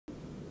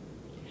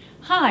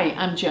Hi,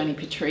 I'm Joni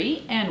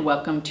Patry and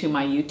welcome to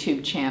my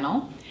YouTube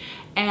channel.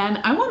 And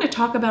I want to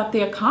talk about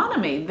the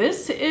economy.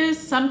 This is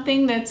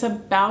something that's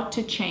about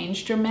to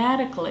change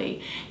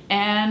dramatically,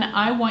 and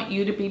I want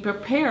you to be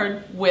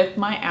prepared with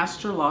my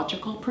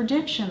astrological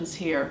predictions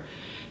here.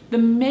 The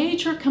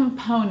major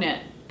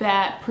component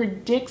that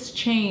predicts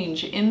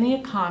change in the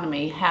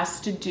economy has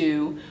to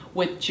do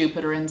with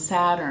Jupiter and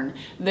Saturn.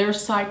 Their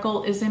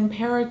cycle is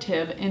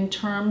imperative in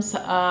terms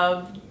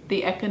of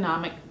the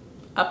economic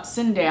ups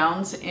and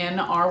downs in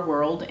our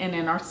world and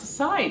in our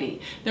society.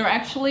 They're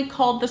actually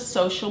called the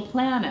social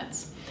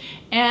planets.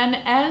 And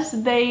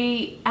as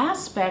they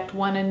aspect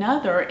one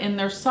another in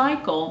their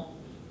cycle,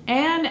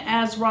 and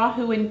as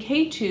Rahu and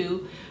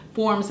Ketu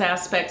forms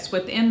aspects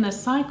within the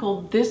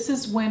cycle, this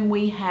is when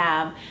we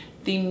have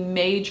the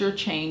major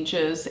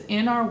changes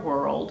in our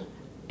world,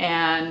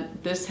 and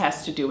this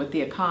has to do with the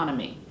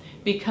economy.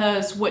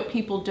 Because what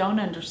people don't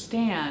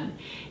understand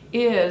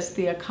is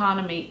the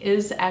economy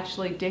is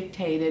actually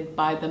dictated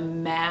by the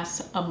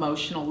mass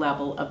emotional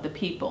level of the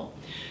people.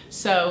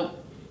 So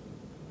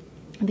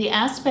the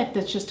aspect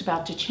that's just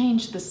about to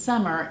change this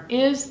summer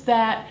is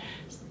that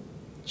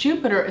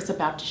Jupiter is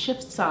about to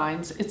shift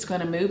signs. It's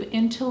going to move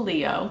into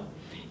Leo.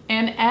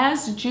 And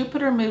as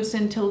Jupiter moves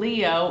into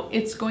Leo,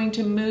 it's going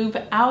to move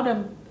out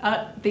of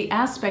the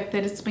aspect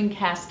that it's been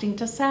casting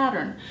to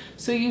Saturn.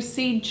 So you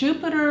see,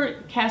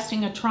 Jupiter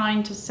casting a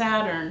trine to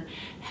Saturn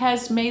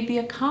has made the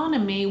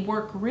economy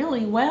work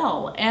really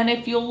well. And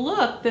if you'll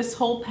look this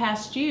whole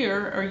past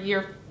year or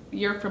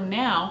year from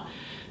now,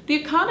 the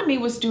economy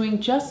was doing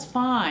just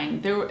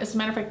fine. As a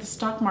matter of fact, the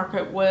stock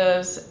market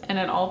was at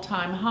an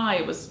all-time high.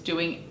 It was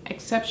doing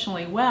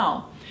exceptionally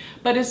well.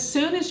 But as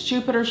soon as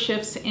Jupiter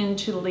shifts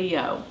into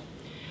Leo,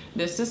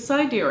 this is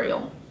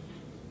sidereal,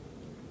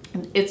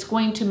 it's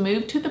going to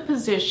move to the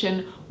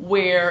position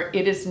where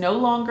it is no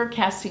longer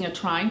casting a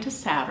trine to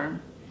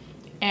Saturn,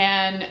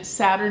 and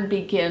Saturn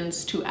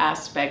begins to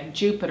aspect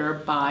Jupiter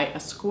by a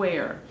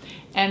square.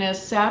 And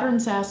as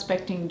Saturn's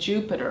aspecting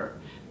Jupiter,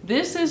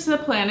 this is the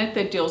planet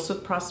that deals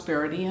with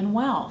prosperity and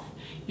wealth.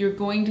 You're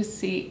going to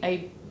see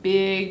a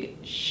big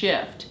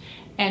shift.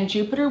 And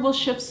Jupiter will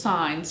shift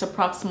signs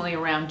approximately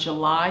around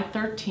July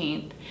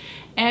 13th.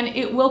 And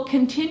it will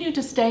continue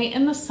to stay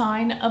in the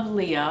sign of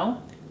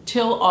Leo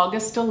till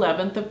August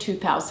 11th of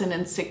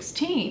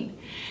 2016.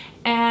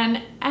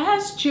 And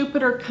as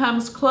Jupiter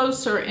comes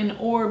closer in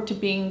orb to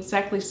being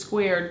exactly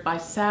squared by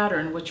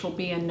Saturn, which will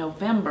be in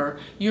November,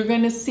 you're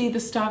going to see the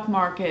stock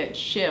market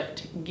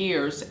shift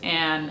gears,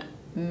 and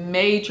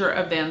major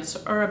events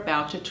are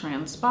about to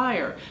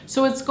transpire.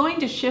 So it's going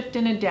to shift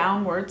in a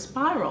downward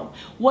spiral.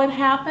 What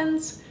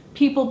happens?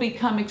 People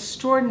become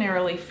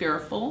extraordinarily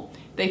fearful.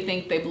 They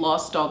think they've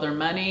lost all their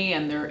money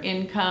and their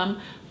income.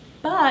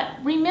 But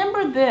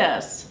remember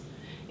this,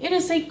 it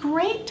is a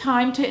great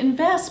time to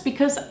invest,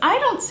 because I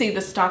don't see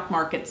the stock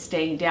market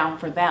staying down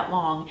for that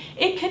long.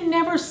 It can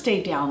never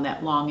stay down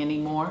that long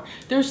anymore.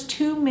 There's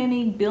too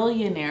many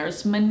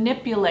billionaires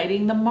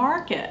manipulating the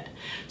market.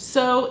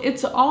 So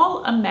it's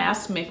all a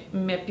mass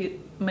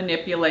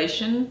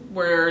manipulation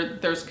where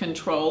there's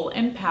control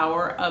and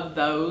power of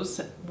those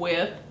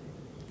with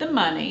the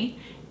money,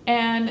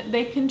 and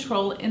they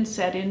control and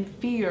set in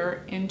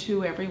fear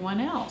into everyone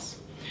else.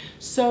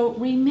 So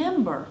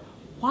remember,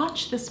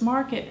 watch this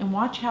market and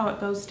watch how it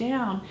goes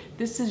down.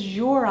 This is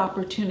your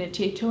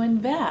opportunity to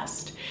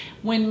invest.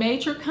 When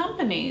major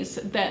companies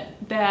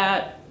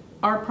that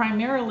are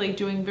primarily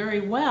doing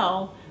very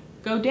well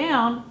go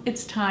down,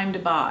 it's time to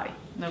buy,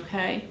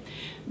 okay?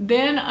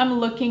 Then I'm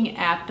looking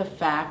at the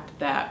fact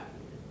that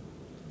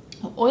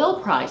oil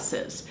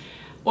prices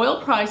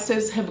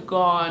have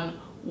gone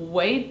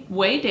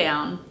way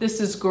down. This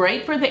is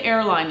great for the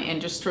airline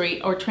industry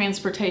or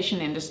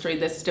transportation industry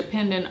that's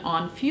dependent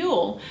on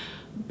fuel,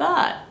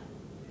 but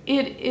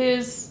it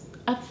is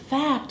a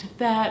fact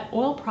that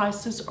oil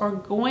prices are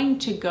going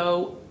to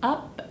go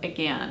up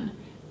again.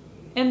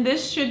 And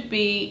this should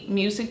be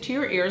music to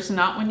your ears,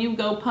 not when you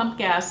go pump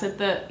gas at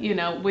the,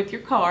 with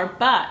your car,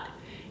 but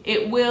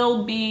it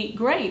will be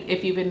great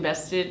if you've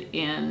invested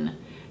in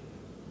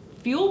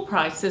fuel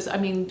prices,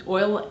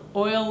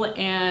 oil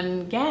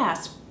and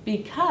gas,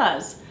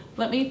 because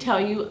let me tell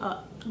you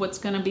what's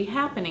going to be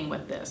happening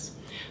with this.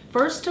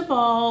 First of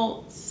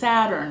all,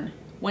 Saturn,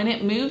 when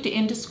it moved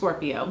into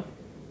Scorpio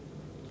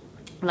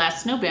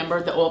last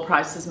November, the oil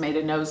prices made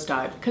a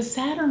nosedive because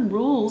Saturn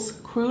rules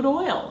crude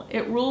oil.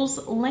 It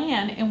rules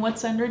land and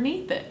what's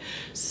underneath it.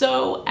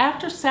 So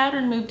after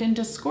Saturn moved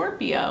into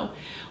Scorpio,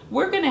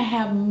 we're going to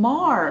have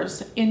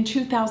Mars in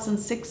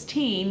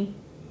 2016.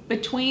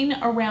 Between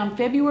around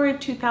February of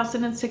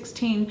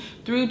 2016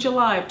 through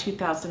July of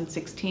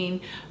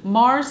 2016,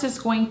 Mars is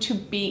going to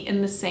be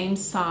in the same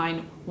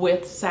sign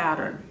with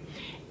Saturn.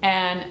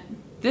 And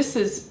this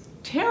is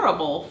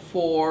terrible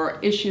for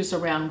issues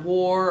around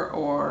war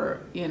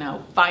or,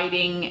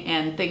 fighting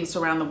and things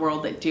around the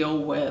world that deal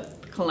with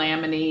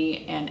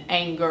calamity and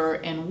anger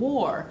and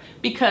war,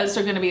 because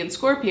they're going to be in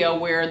Scorpio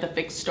where the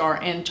fixed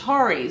star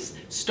Antares,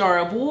 star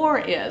of war,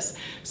 is.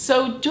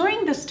 So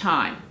during this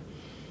time,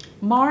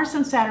 Mars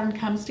and Saturn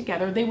comes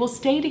together. They will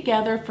stay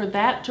together for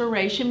that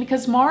duration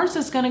because Mars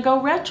is going to go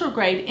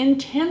retrograde,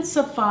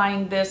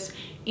 intensifying this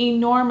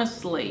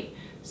enormously.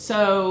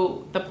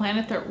 So the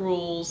planet that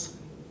rules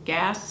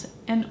gas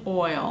and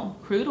oil,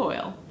 crude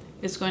oil,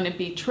 is going to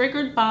be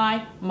triggered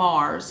by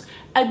Mars.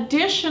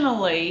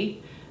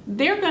 Additionally,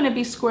 they're going to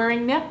be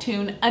squaring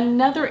Neptune,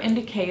 another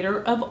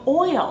indicator of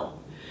oil.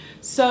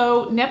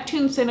 So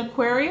Neptune's in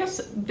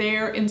Aquarius,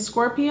 they're in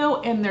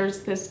Scorpio, and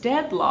there's this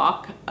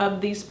deadlock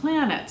of these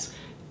planets.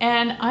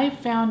 And I've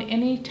found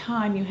any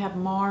time you have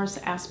Mars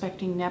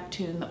aspecting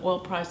Neptune, the oil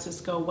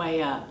prices go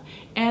way up.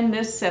 And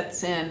this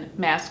sets in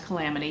mass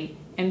calamity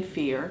and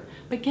fear.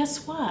 But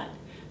guess what?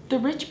 The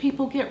rich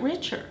people get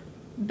richer.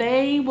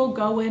 They will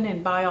go in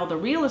and buy all the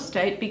real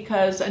estate,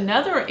 because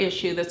another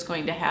issue that's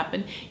going to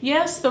happen,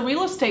 yes, the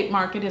real estate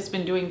market has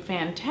been doing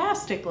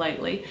fantastic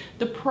lately.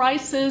 The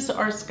prices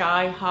are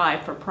sky high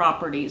for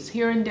properties.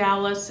 Here in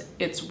Dallas,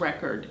 it's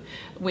record.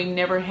 We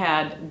never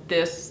had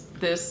this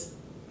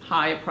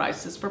high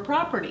prices for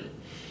property.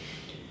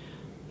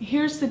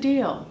 Here's the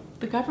deal.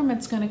 The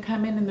government's going to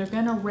come in and they're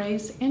going to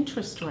raise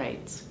interest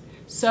rates.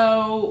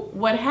 So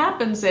what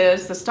happens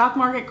is the stock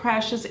market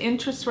crashes,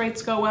 interest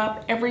rates go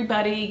up,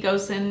 everybody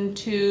goes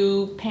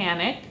into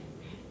panic,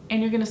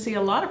 and you're going to see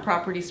a lot of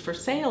properties for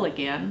sale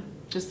again,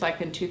 just like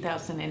in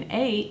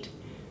 2008.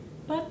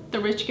 But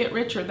the rich get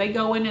richer. They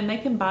go in and they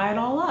can buy it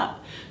all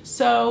up.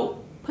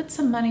 So put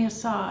some money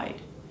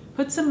aside.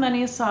 Put some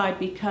money aside,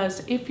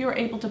 because if you're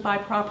able to buy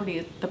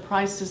property, the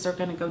prices are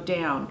going to go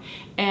down.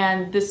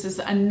 And this is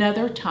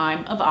another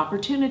time of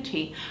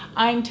opportunity.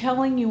 I'm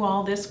telling you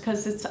all this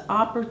because it's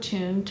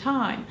opportune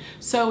time.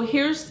 So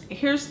here's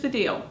the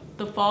deal.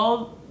 The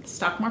fall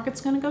stock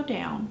market's going to go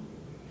down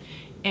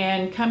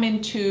and come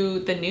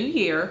into the new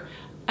year.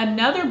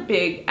 Another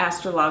big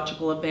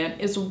astrological event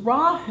is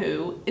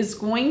Rahu is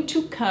going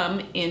to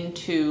come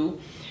into,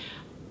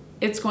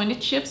 it's going to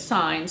shift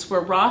signs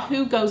where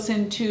Rahu goes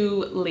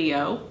into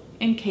Leo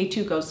and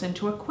Ketu goes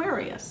into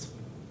Aquarius.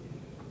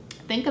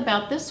 Think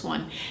about this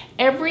one.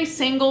 Every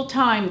single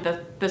time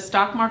the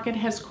stock market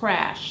has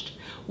crashed,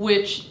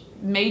 which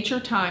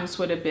major times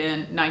would have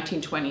been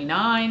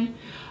 1929,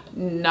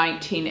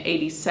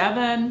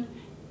 1987,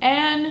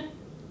 and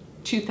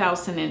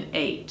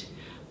 2008.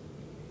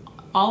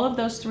 All of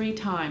those three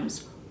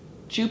times,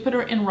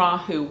 Jupiter and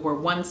Rahu were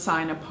one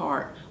sign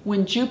apart.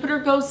 When Jupiter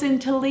goes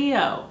into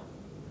Leo,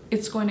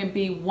 it's going to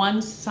be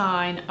one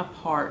sign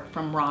apart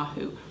from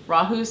Rahu.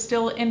 Rahu is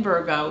still in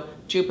Virgo,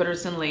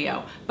 Jupiter's in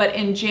Leo. But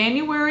in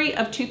January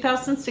of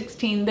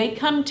 2016, they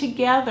come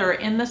together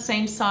in the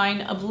same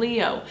sign of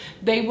Leo.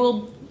 They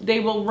will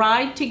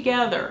ride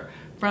together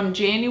from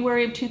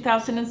January of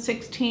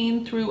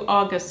 2016 through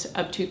August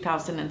of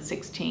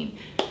 2016.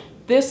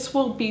 This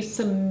will be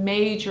some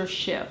major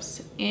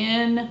shifts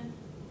in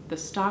the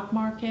stock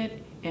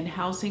market, in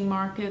housing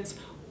markets.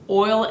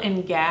 Oil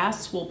and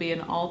gas will be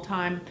an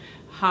all-time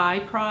high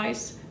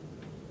price.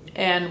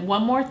 And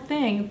one more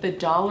thing, the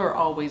dollar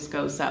always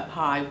goes up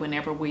high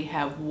whenever we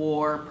have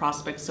war,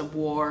 prospects of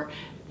war,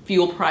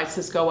 fuel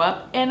prices go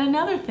up. And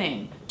another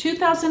thing,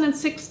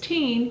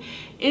 2016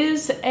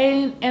 is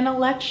an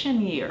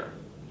election year.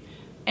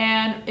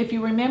 And if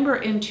you remember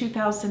in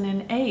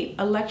 2008,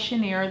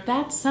 election year,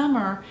 that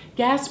summer,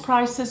 gas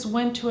prices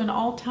went to an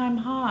all-time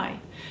high.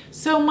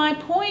 So my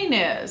point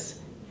is,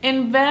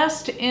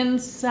 invest in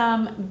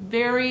some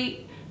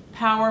very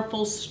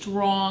powerful,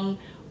 strong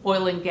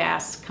oil and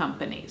gas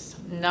companies,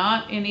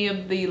 not any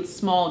of the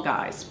small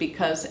guys,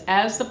 because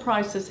as the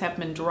prices have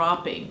been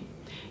dropping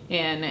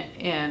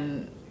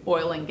in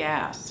oil and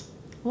gas,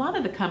 a lot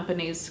of the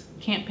companies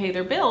can't pay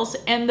their bills,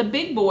 and the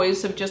big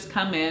boys have just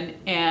come in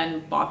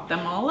and bought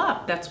them all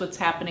up. That's what's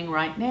happening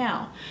right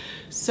now.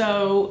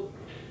 So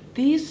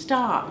these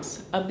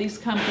stocks of these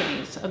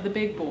companies, of the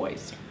big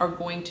boys, are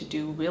going to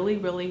do really,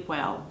 really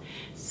well.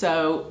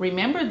 So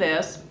remember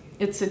this,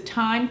 it's a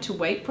time to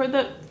wait for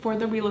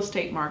the real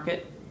estate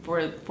market,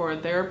 for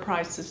their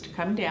prices to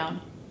come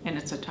down, and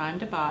it's a time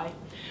to buy.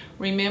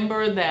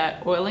 Remember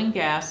that oil and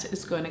gas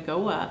is going to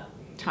go up,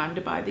 time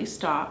to buy these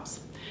stocks.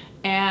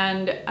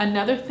 And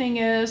another thing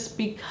is,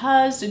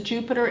 because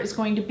Jupiter is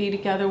going to be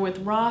together with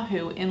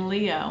Rahu in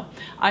Leo,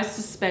 I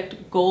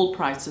suspect gold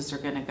prices are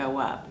going to go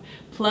up.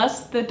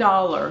 Plus the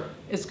dollar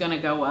is going to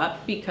go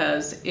up,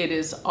 because it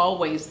is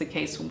always the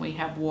case when we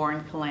have war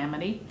and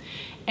calamity.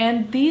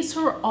 And these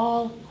are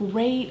all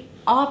great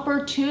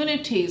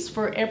opportunities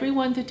for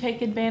everyone to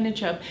take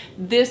advantage of.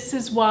 This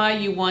is why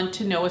you want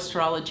to know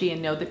astrology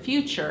and know the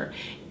future.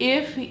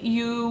 If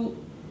you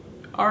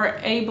are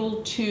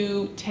able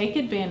to take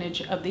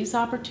advantage of these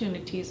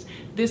opportunities,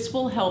 this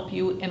will help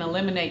you and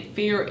eliminate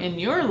fear in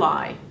your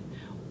life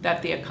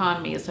that the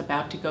economy is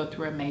about to go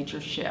through a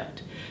major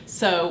shift.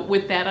 So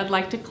with that, I'd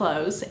like to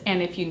close.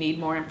 And if you need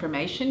more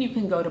information, you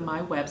can go to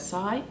my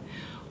website,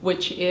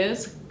 which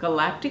is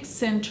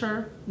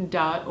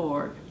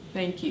galacticcenter.org.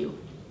 Thank you.